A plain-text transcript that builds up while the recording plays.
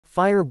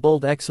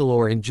Fire-Boltt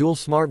Xelor and Jewel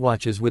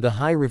smartwatches with a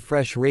high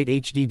refresh rate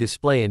HD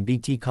display and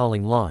BT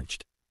calling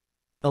launched.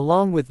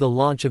 Along with the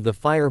launch of the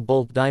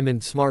Fire-Boltt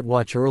Diamond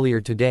smartwatch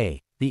earlier today,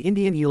 the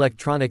Indian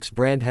electronics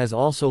brand has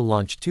also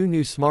launched two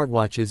new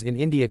smartwatches in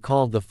India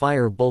called the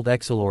Fire-Boltt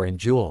Xelor and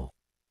Jewel.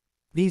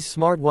 These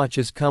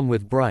smartwatches come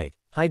with bright,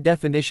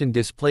 high-definition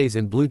displays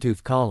and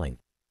Bluetooth calling.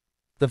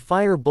 The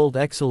Fire-Boltt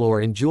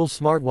Xelor and Jewel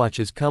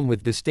smartwatches come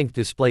with distinct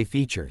display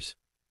features.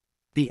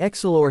 The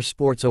Xelor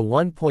sports a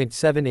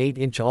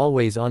 1.78-inch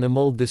always-on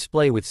AMOLED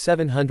display with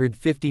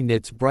 750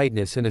 nits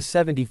brightness and a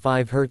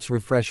 75 Hz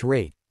refresh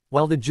rate,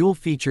 while the Jewel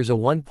features a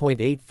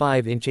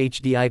 1.85-inch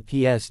HD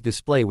IPS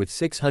display with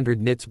 600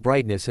 nits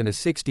brightness and a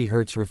 60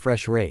 Hz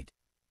refresh rate.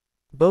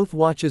 Both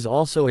watches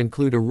also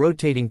include a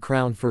rotating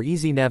crown for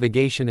easy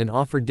navigation and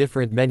offer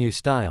different menu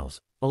styles,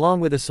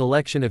 along with a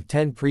selection of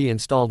 10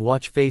 pre-installed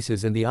watch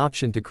faces and the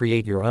option to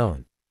create your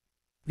own.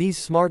 These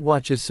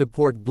smartwatches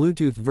support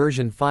Bluetooth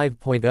version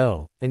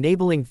 5.0,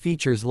 enabling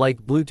features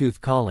like Bluetooth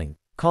calling,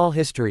 call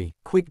history,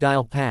 quick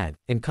dial pad,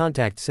 and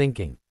contact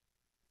syncing.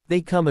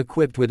 They come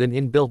equipped with an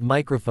inbuilt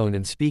microphone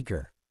and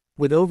speaker.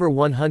 With over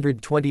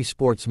 120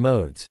 sports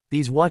modes,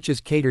 these watches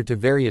cater to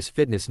various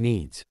fitness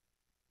needs.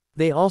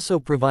 They also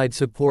provide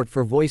support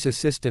for voice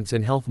assistance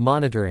and health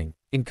monitoring,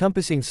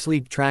 encompassing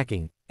sleep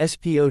tracking,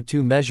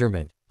 SpO2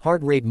 measurement,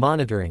 heart rate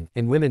monitoring,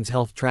 and women's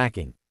health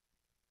tracking.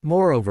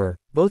 Moreover,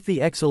 both the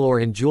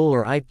Xelor and Jewel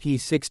are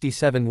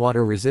IP67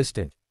 water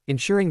resistant,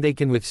 ensuring they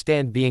can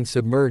withstand being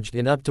submerged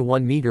in up to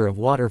 1 meter of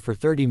water for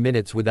 30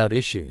 minutes without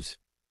issues.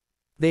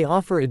 They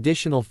offer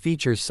additional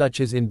features such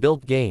as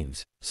inbuilt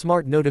games,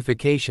 smart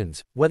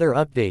notifications, weather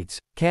updates,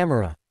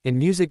 camera, and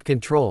music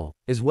control,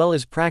 as well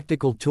as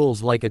practical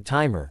tools like a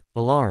timer,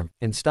 alarm,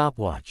 and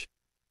stopwatch.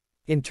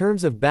 In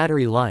terms of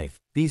battery life,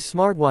 these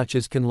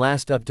smartwatches can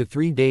last up to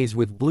 3 days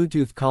with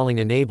Bluetooth calling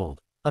enabled,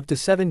 up to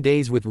 7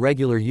 days with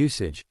regular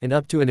usage, and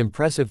up to an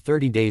impressive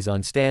 30 days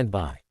on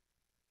standby.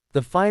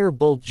 The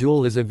Fire-Boltt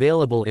Jewel is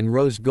available in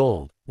rose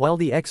gold, while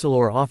the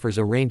Xelor offers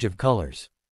a range of colors.